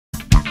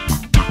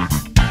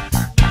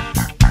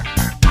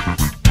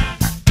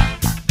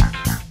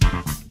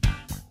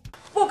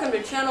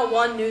Channel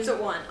 1 News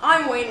at 1.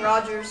 I'm Wayne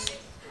Rogers.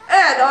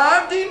 And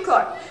I'm Dean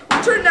Clark.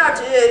 We turn now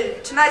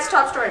to tonight's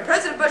top story.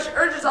 President Bush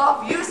urges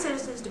all U.S.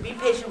 citizens to be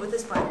patient with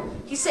his plan.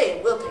 He said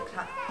it will take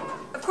time.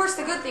 Of course,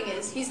 the good thing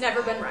is, he's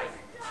never been right.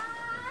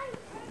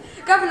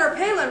 Governor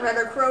Palin read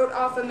her quote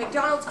off a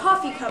McDonald's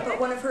coffee cup at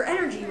one of her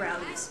energy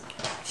rallies.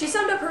 She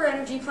summed up her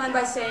energy plan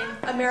by saying,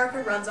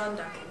 America runs on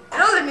Dunkin'.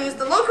 In other news,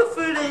 the local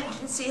food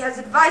agency has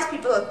advised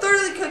people to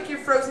thoroughly cook your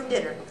frozen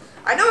dinner.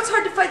 I know it's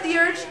hard to fight the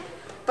urge,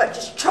 but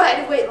just try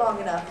to wait long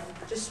enough.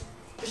 Just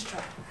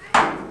try.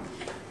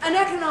 An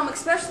economic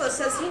specialist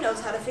says he knows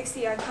how to fix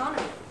the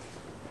economy.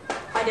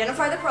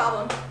 Identify the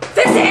problem.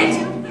 Fix it!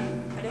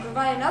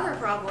 Identify another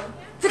problem.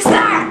 Fix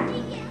that!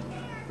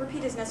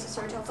 Repeat as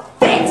necessary until it's all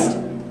fixed!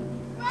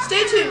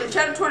 Stay tuned to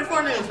Channel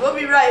 24 News. We'll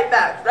be right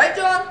back. Right,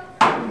 John?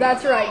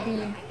 That's right,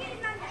 Dean.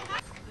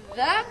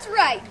 That's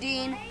right,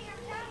 Dean.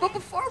 But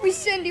before we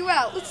send you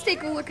out, let's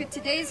take a look at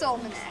today's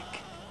almanac.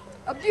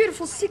 A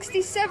beautiful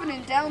 67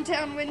 in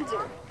downtown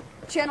Windsor.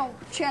 Channel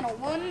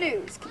 1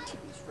 News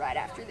continues right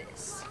after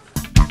this.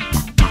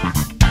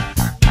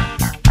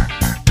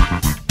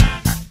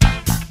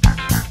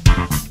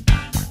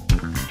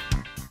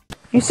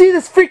 You see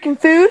this freaking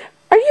food?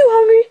 Are you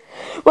hungry?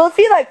 Well, if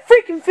you like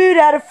freaking food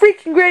at a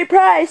freaking great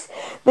price,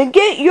 then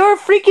get your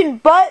freaking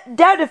butt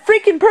down to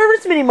freaking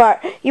Pervert's Mini Mart.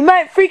 You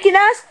might freaking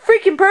ask,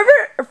 freaking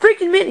Pervert or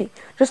freaking Mini?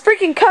 Just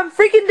freaking come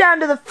freaking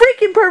down to the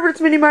freaking Pervert's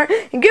Mini Mart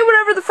and get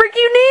whatever the freak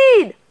you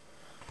need.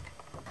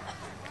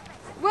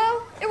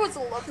 Well, it was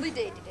a lovely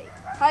day today.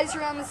 Highs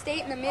around the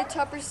state in the mid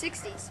to upper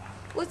 60s.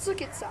 Let's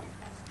look at some.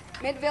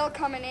 Midvale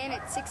coming in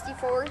at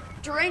 64,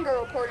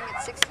 Durango reporting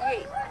at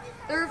 68.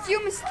 There are a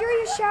few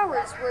mysterious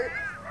showers where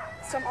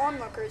some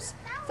onlookers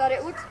thought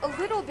it looked a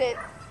little bit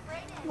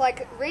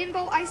like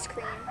rainbow ice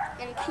cream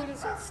in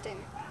Kingston.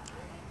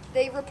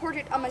 They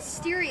reported a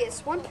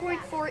mysterious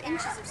 1.4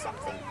 inches of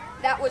something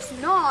that was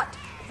not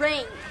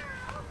rain.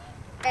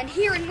 And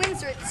here in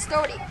Windsor at the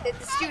studio,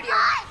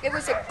 it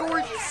was a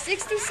gorgeous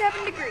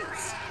 67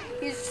 degrees.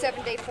 Here's your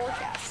 7-day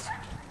forecast.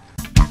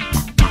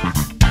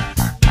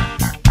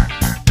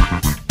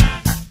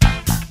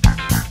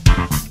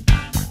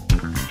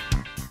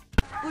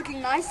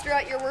 Looking nice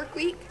throughout your work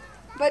week,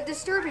 but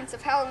disturbance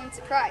of Halloween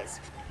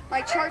surprise.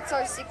 My charts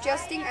are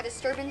suggesting a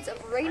disturbance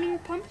of raining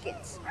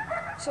pumpkins,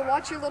 so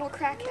watch your little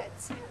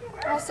crackheads.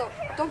 Also,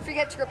 don't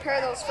forget to repair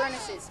those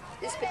furnaces.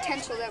 There's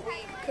potential that we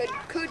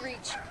could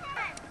reach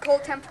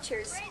cold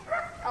temperatures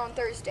on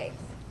Thursday.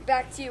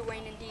 Back to you,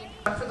 Wayne and Dean.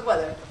 For the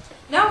weather.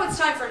 Now it's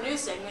time for a news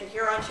segment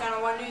here on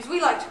Channel 1 News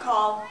we like to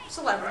call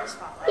Celebrity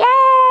Spotlight.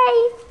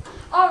 Yay!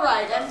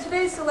 Alright, and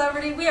today's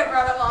celebrity we have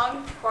brought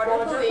along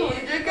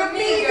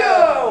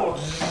quadrapligicAmigo!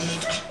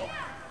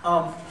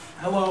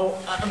 Hello.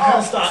 I'm kind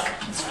of stuck.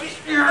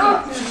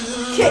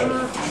 Okay,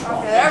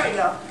 there we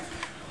go.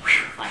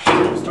 I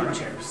hate those darn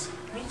chairs.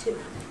 Me too.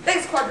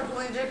 Thanks,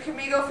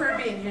 quadrapligicAmigo, for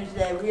being here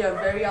today. We are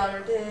very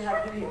honored to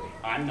have you here.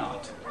 I'm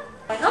not.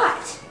 Why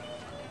not?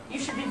 You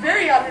should be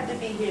very honored to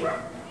be here.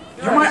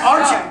 You're my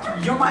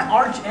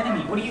arch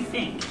enemy. What do you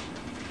think?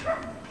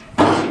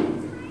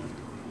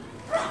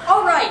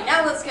 Alright,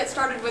 now let's get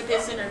started with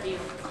this interview.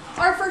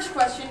 Our first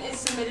question is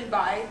submitted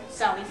by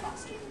Sally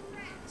Foster.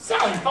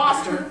 Sally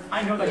Foster?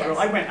 I know that girl.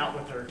 I went out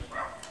with her.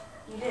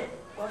 You did?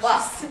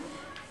 Wow.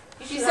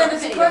 She sent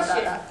us a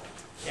question.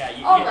 Yeah,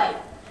 you Alright.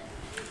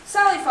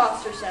 Sally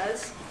Foster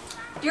says,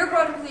 Dear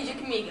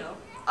quadrapligicAmigo,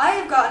 I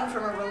have gotten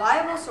from a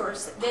reliable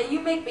source that you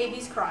make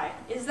babies cry.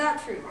 Is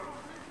that true?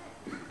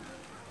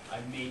 I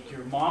made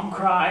your mom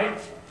cry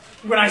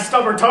when I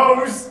stub her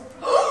toes.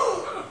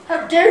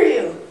 How dare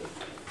you?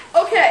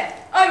 Okay,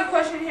 I have a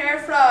question here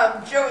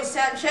from Joey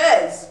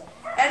Sanchez.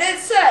 And it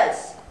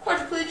says,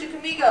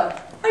 quadrapligicAmigo,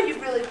 are you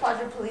really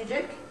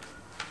quadriplegic?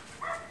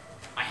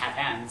 I have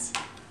hands.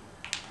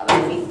 How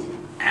about feet?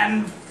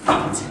 And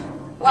feet.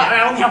 Wow. Yeah,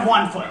 I only have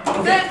one foot.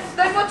 Okay.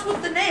 Then what's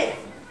with the name?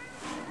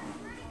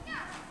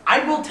 I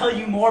will tell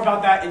you more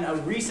about that in a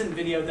recent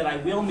video that I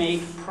will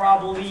make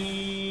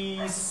probably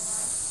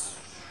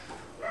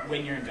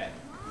when you're in bed.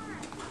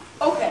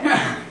 Okay.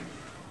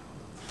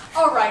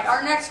 Alright,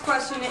 our next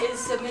question is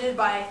submitted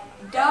by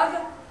Doug.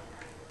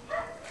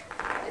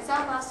 Is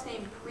that last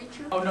name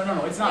Preacher? Oh,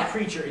 no, it's not Yeah.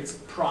 Preacher, it's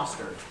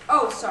Proster.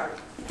 Oh, sorry.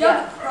 Doug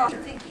Yeah. Proctor.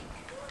 Thinking.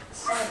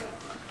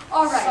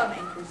 Alright. Some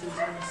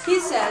inconsistencies. He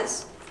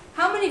says,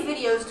 how many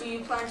videos do you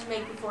plan to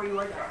make before you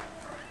are done?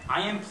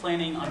 I am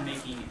planning on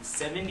making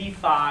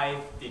 75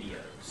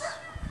 videos.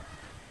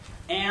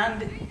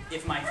 And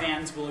if my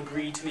fans will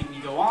agree to make me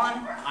go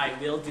on, I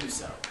will do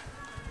so.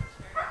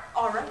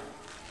 Alright.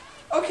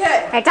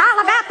 Okay. It's all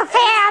about the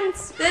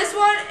fans! This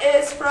one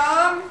is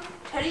from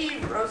Teddy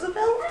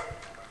Roosevelt?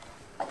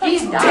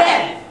 He's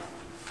dead!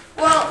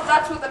 Well,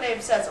 that's what the name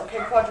says. Okay,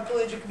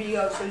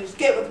 quadrapligicAmigo, so just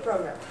get with the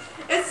program.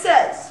 It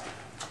says,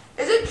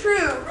 is it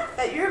true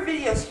that your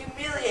videos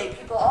humiliate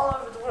people all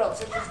over the world,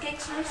 such as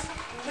gangsters,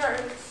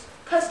 nerds,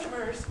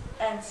 customers,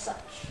 and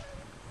such?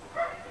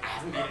 I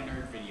haven't made a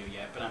nerd video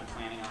yet, but I'm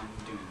planning on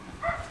doing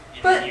that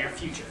in But the near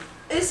future.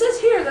 It says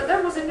here that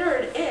there was a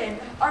nerd in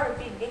Art of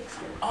Being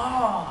Gangster.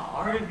 Ah,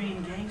 Art of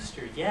Being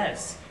Gangster,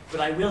 yes.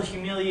 But I will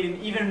humiliate him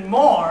even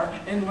more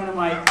in one of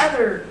my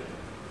other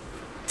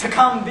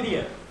to-come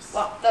videos.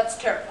 Wow, that's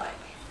terrifying.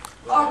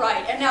 All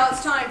right, and now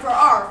it's time for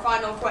our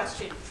final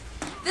question.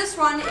 This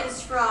one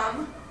is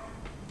from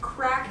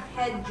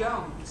Crackhead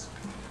Jones.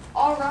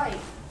 All right.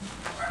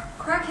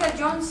 Crackhead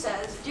Jones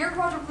says, Dear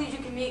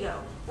Quadriplegic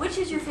Amigo, which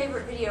is your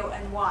favorite video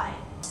and why?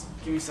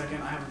 Give me a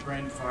second, I have a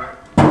brain fart.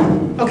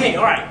 Okay,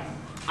 all right.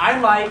 I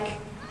like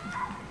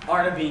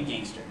Art of Being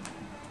Gangster.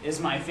 It's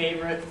my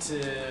favorite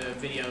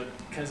video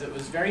because it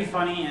was very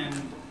funny and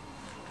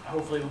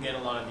hopefully we'll get a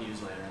lot of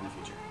views later in the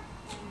future.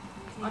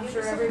 I'm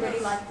sure everybody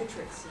liked the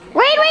tricks.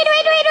 Wait!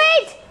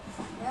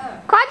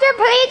 Yeah.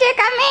 Quadraplegic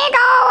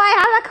Amigo, I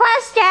have a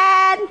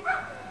question.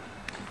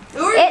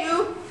 Who are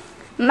you?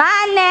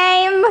 My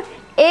name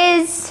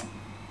is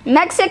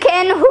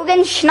Mexican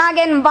Hugen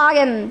Schnagen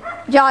Wagen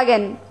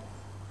Joggin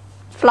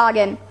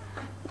Floggin.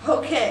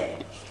 Okay,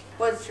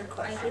 what's your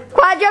question?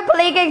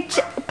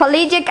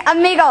 Quadraplegic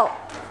Amigo.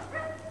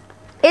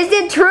 Is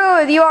it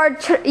true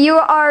you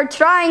are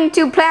trying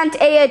to plant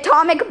an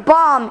atomic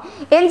bomb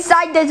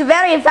inside this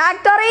very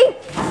factory?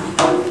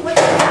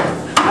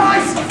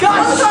 Guys!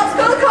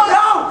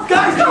 No!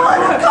 Guys, call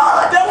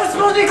it! That was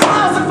supposed to be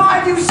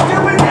classified, you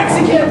stupid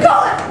Mexican!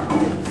 Call it!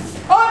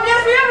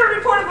 Yes, we have a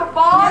report of a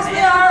bomb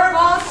in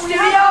our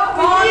studio.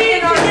 We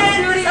need to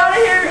get out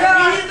of here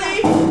immediately.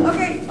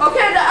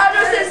 Okay, the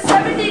address is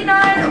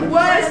 79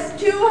 West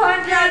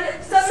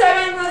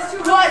 207 West 2.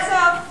 What's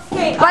up?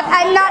 Okay, But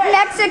I'm not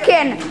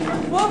Mexican.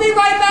 We'll be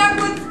right back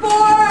with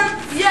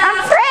sports. yeah.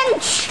 I'm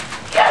French.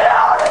 Get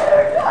out of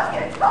here,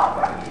 fucking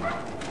stopper.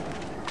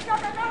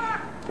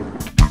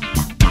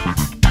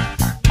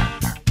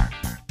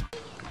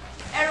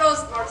 Hello,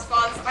 sports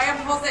fans. I am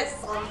Jose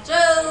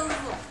Sanchez.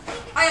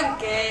 I am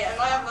gay and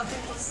I have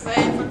nothing to say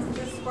for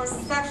this sports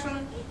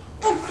section.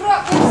 Oh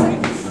crap! Wait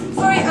a second.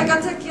 Sorry, I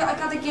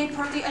got a gay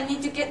party. I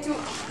need to get to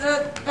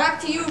back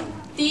to you,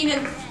 Dean,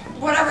 and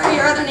whatever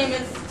your other name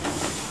is.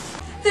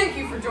 Thank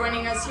you for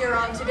joining us here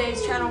on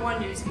today's Channel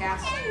 1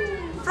 newscast.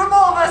 From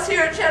all of us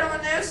here at Channel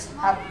 1 News,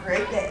 have a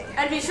great day.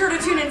 And be sure to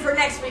tune in for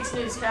next week's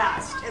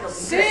newscast. It'll be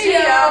See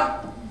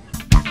ya!